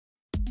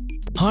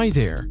Hi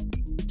there!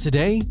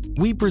 Today,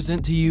 we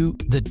present to you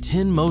the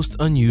 10 most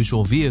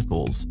unusual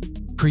vehicles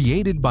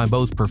created by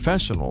both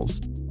professionals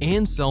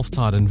and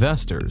self-taught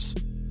investors.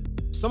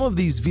 Some of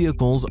these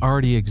vehicles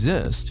already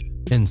exist,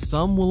 and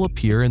some will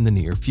appear in the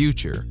near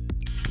future.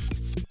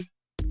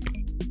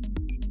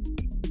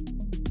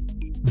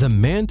 The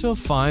Manta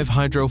 5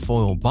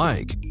 hydrofoil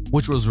bike,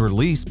 which was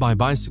released by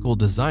bicycle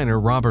designer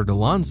Robert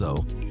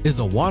Alonzo, is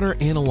a water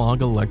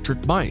analog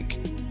electric bike.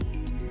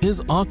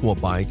 His Aqua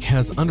bike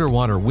has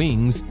underwater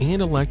wings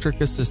and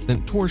electric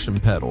assistant torsion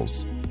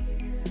pedals.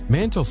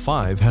 Manta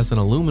 5 has an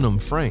aluminum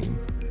frame,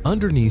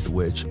 underneath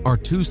which are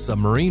two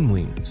submarine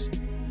wings.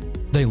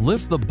 They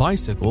lift the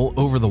bicycle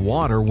over the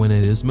water when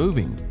it is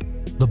moving.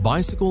 The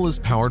bicycle is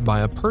powered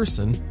by a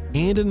person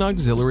and an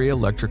auxiliary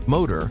electric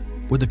motor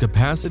with a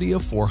capacity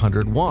of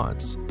 400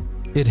 watts.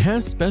 It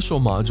has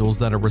special modules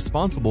that are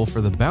responsible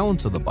for the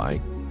balance of the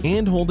bike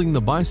and holding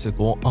the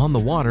bicycle on the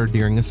water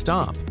during a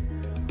stop.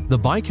 The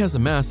bike has a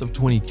mass of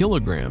 20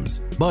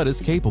 kilograms, but is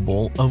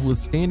capable of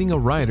withstanding a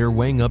rider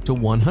weighing up to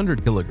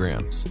 100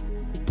 kilograms.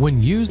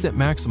 When used at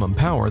maximum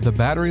power, the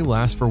battery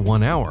lasts for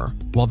 1 hour,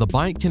 while the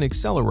bike can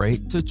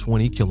accelerate to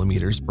 20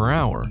 kilometers per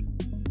hour.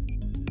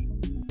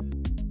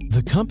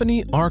 The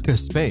company Arca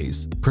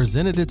Space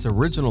presented its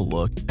original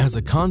look as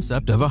a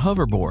concept of a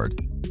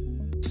hoverboard.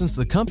 Since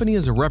the company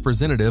is a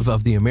representative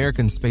of the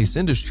American space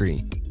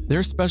industry,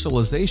 their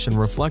specialization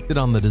reflected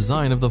on the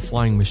design of the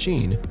flying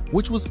machine,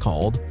 which was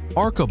called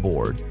Arca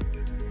Board.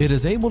 It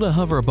is able to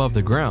hover above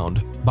the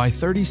ground by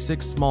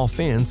 36 small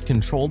fans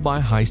controlled by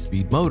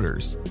high-speed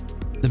motors.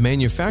 The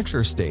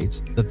manufacturer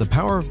states that the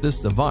power of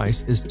this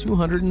device is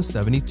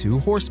 272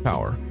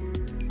 horsepower.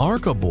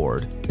 Arca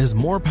Board is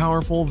more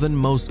powerful than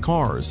most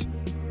cars.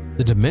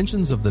 The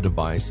dimensions of the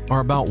device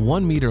are about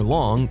 1 meter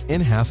long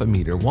and half a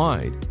meter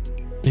wide.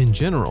 In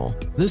general,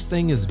 this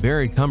thing is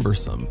very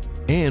cumbersome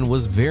and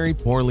was very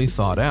poorly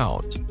thought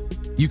out.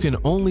 You can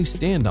only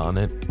stand on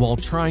it while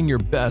trying your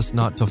best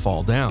not to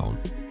fall down.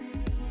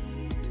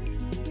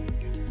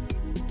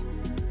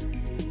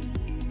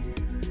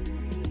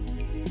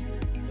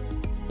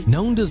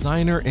 Known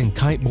designer and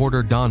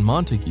kiteboarder Don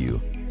Montague,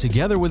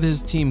 together with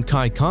his team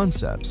Kai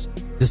Concepts,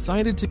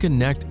 decided to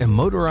connect a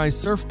motorized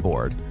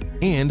surfboard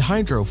and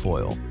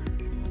hydrofoil.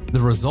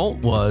 The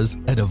result was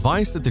a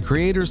device that the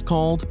creators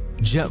called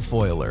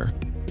Jetfoiler.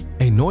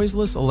 A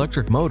noiseless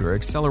electric motor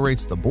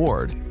accelerates the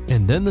board,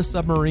 and then the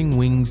submarine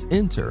wings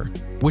enter,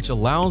 which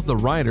allows the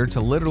rider to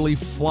literally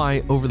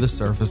fly over the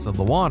surface of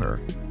the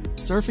water.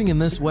 Surfing in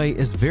this way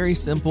is very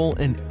simple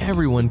and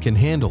everyone can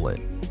handle it.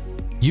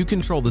 You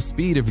control the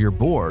speed of your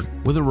board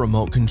with a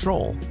remote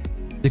control.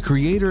 The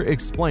creator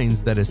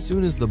explains that as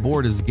soon as the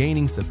board is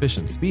gaining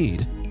sufficient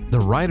speed, the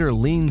rider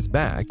leans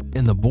back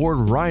and the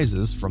board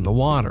rises from the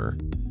water.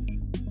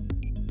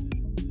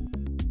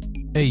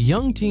 A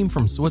young team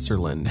from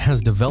Switzerland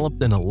has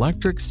developed an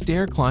electric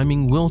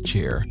stair-climbing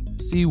wheelchair,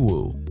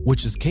 Seewoo,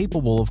 which is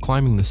capable of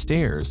climbing the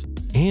stairs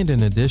and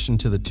in addition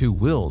to the two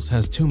wheels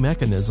has two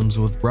mechanisms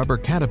with rubber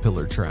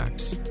caterpillar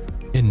tracks.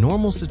 In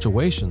normal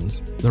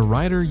situations, the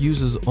rider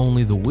uses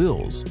only the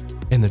wheels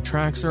and the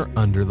tracks are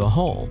under the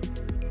hull.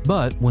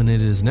 But when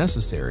it is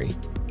necessary,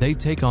 they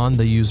take on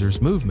the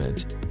user's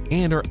movement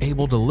and are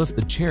able to lift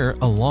the chair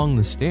along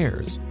the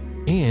stairs,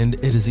 and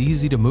it is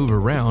easy to move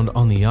around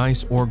on the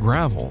ice or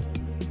gravel.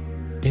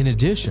 In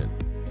addition,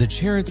 the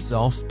chair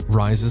itself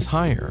rises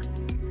higher.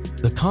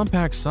 The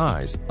compact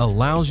size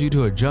allows you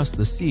to adjust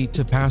the seat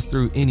to pass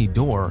through any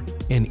door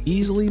and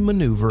easily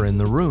maneuver in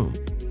the room.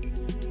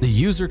 The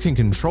user can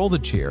control the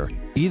chair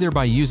either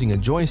by using a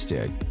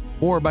joystick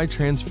or by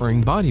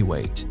transferring body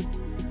weight.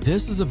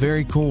 This is a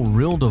very cool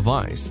real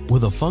device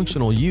with a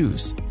functional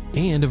use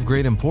and of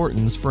great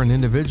importance for an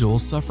individual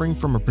suffering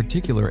from a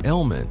particular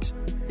ailment.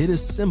 It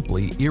is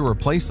simply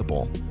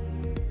irreplaceable.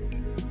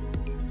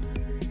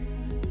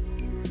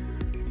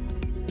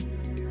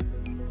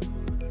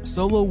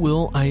 Solo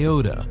Wheel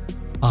Iota,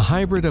 a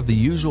hybrid of the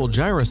usual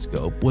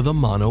gyroscope with a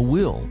mono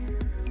wheel.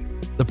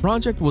 The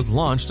project was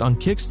launched on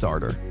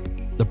Kickstarter.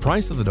 The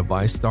price of the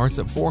device starts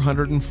at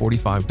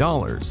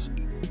 $445.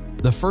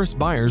 The first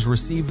buyers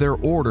received their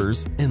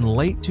orders in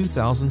late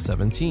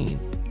 2017.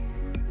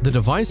 The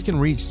device can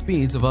reach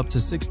speeds of up to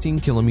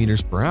 16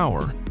 kilometers per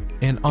hour,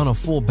 and on a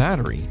full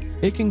battery,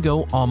 it can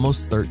go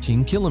almost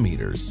 13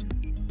 kilometers.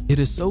 It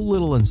is so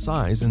little in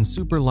size and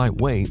super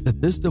lightweight that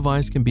this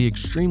device can be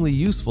extremely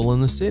useful in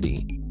the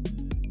city.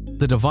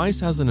 The device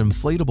has an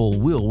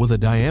inflatable wheel with a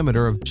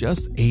diameter of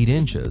just 8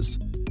 inches.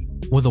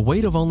 With a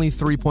weight of only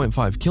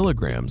 3.5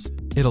 kilograms,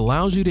 it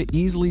allows you to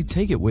easily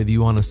take it with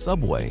you on a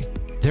subway,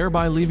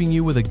 thereby leaving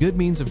you with a good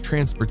means of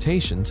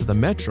transportation to the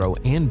metro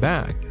and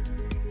back.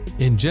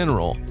 In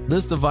general,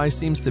 this device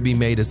seems to be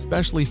made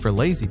especially for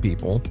lazy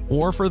people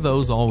or for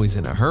those always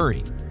in a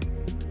hurry.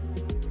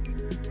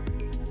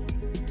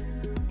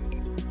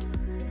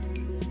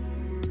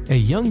 A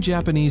young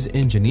Japanese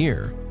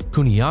engineer,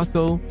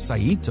 Kuniako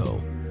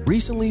Saito,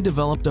 recently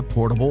developed a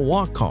portable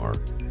walk car.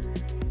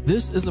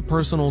 This is a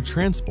personal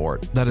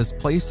transport that is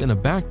placed in a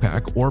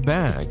backpack or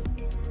bag.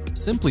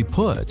 Simply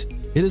put,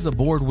 it is a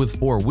board with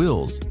 4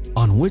 wheels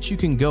on which you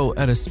can go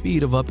at a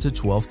speed of up to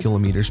 12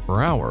 km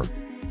per hour.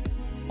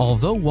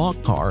 Although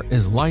Walk Car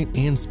is light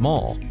and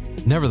small,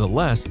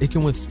 nevertheless it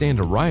can withstand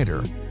a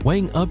rider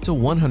weighing up to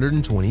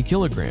 120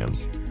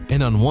 kilograms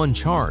and on one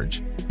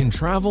charge can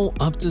travel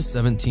up to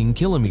 17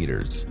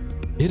 kilometers.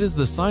 It is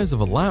the size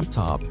of a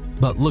laptop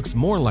but looks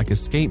more like a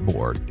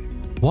skateboard.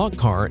 Walk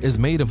Car is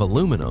made of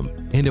aluminum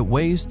and it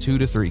weighs 2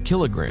 to 3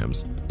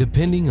 kilograms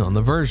depending on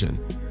the version.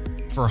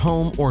 For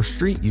home or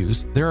street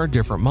use, there are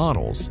different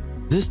models.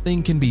 This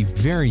thing can be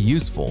very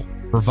useful,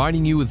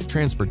 providing you with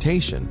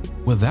transportation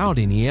without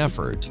any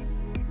effort.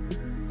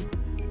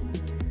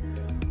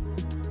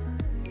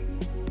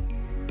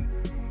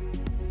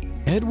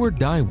 Edward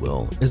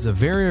Dye-Wheel is a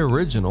very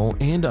original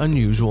and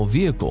unusual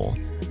vehicle.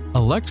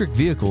 Electric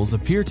vehicles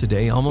appear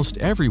today almost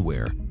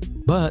everywhere,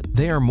 but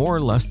they are more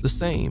or less the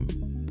same.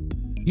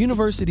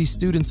 University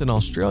students in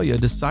Australia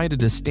decided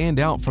to stand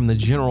out from the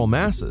general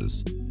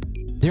masses.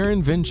 Their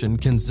invention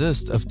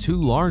consists of 2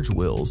 large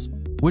wheels,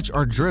 which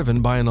are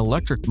driven by an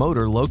electric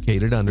motor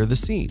located under the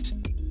seat.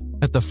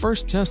 At the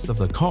first test of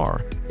the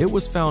car, it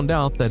was found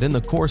out that in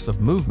the course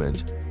of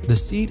movement, the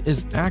seat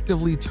is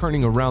actively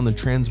turning around the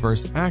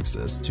transverse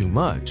axis too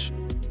much.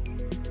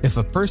 If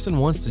a person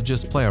wants to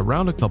just play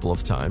around a couple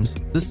of times,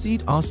 the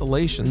seat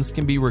oscillations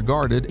can be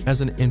regarded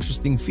as an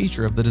interesting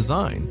feature of the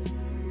design.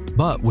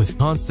 But with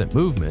constant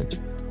movement,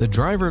 the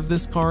driver of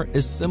this car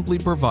is simply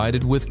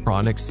provided with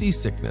chronic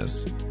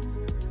seasickness.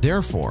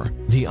 Therefore,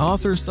 the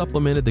author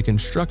supplemented the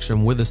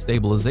construction with a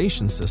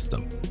stabilization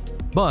system,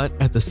 but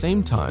at the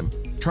same time,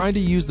 tried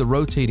to use the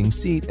rotating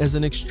seat as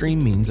an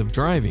extreme means of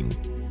driving.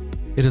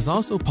 It is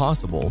also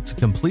possible to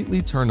completely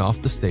turn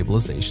off the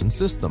stabilization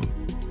system.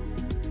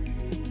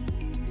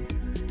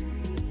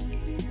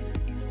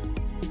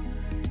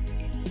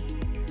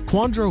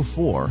 Quadro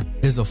 4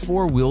 is a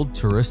 4-wheeled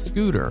tourist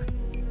scooter.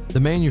 The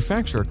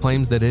manufacturer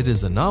claims that it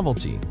is a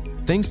novelty,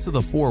 thanks to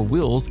the 4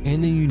 wheels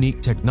and the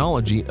unique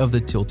technology of the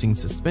tilting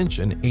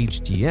suspension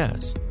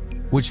HTS,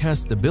 which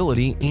has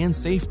stability and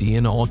safety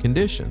in all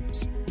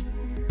conditions.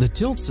 The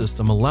tilt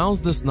system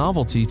allows this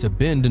novelty to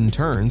bend and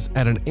turns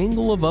at an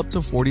angle of up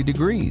to 40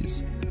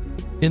 degrees.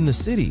 In the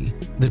city,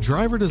 the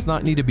driver does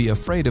not need to be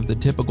afraid of the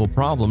typical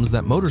problems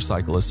that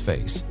motorcyclists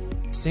face: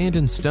 sand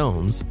and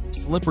stones,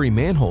 slippery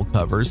manhole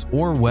covers,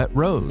 or wet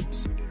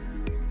roads.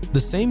 The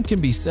same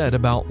can be said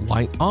about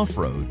light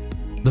off-road.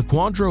 The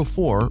Quadro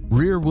 4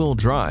 rear-wheel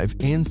drive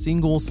and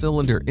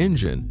single-cylinder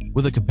engine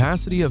with a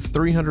capacity of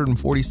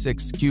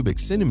 346 cubic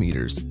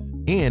centimeters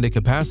and a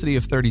capacity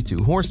of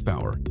 32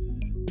 horsepower.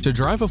 To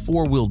drive a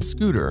 4-wheeled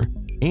scooter,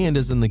 and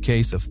as in the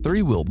case of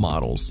 3-wheeled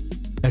models,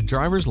 a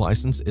driver's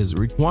license is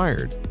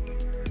required.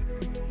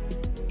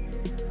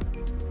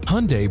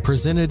 Hyundai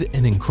presented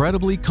an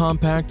incredibly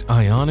compact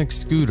Ioniq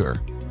scooter,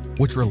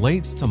 which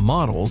relates to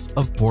models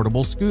of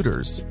portable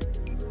scooters.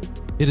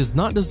 It is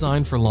not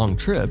designed for long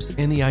trips,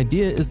 and the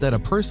idea is that a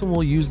person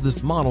will use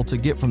this model to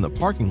get from the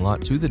parking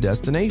lot to the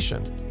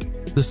destination.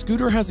 The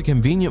scooter has a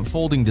convenient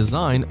folding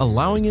design,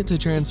 allowing it to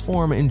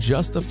transform in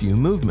just a few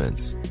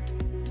movements.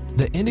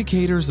 The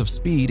indicators of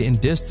speed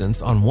and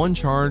distance on one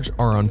charge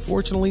are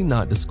unfortunately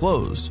not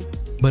disclosed,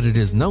 but it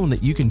is known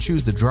that you can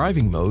choose the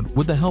driving mode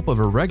with the help of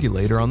a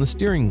regulator on the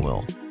steering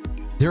wheel.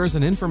 There is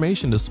an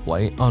information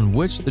display on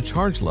which the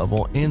charge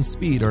level and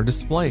speed are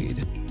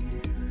displayed.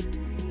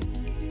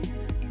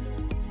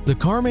 The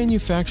car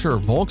manufacturer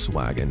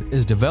Volkswagen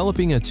is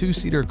developing a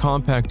 2-seater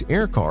compact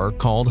air car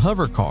called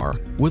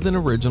Hovercar with an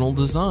original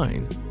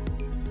design.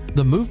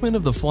 The movement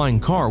of the flying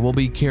car will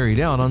be carried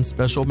out on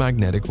special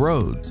magnetic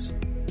roads.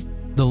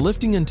 The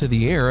lifting into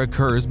the air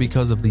occurs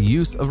because of the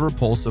use of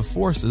repulsive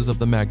forces of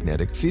the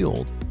magnetic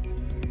field.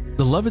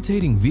 The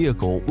levitating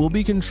vehicle will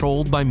be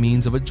controlled by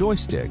means of a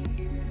joystick.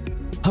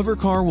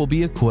 Hovercar will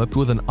be equipped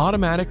with an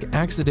automatic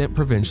accident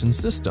prevention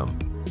system.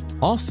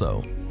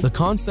 Also, the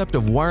concept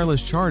of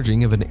wireless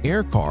charging of an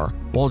air car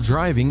while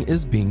driving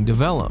is being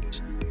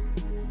developed.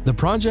 The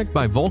project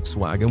by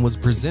Volkswagen was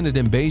presented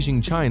in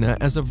Beijing, China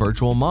as a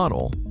virtual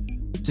model.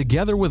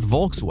 Together with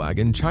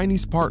Volkswagen,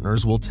 Chinese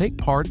partners will take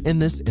part in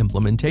this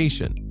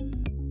implementation.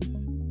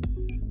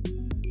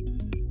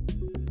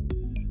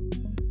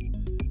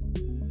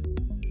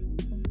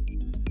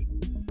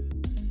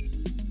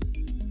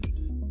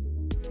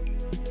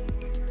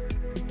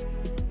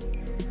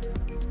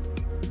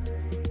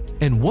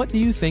 And what do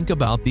you think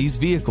about these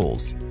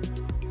vehicles?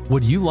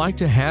 Would you like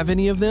to have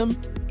any of them?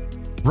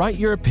 Write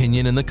your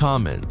opinion in the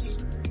comments.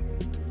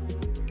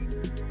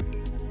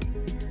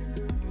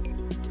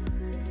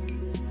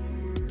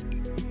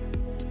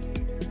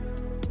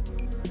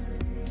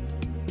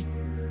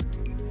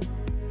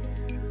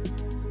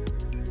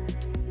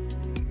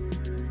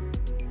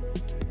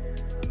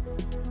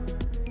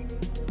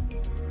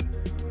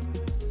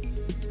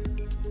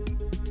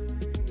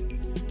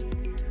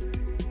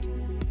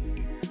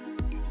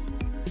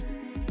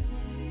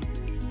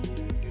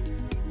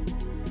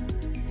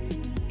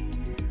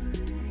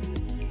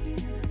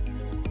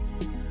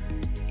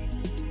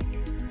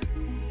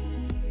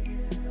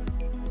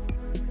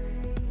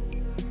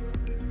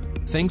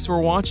 Thanks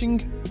for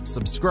watching.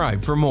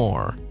 Subscribe for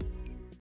more.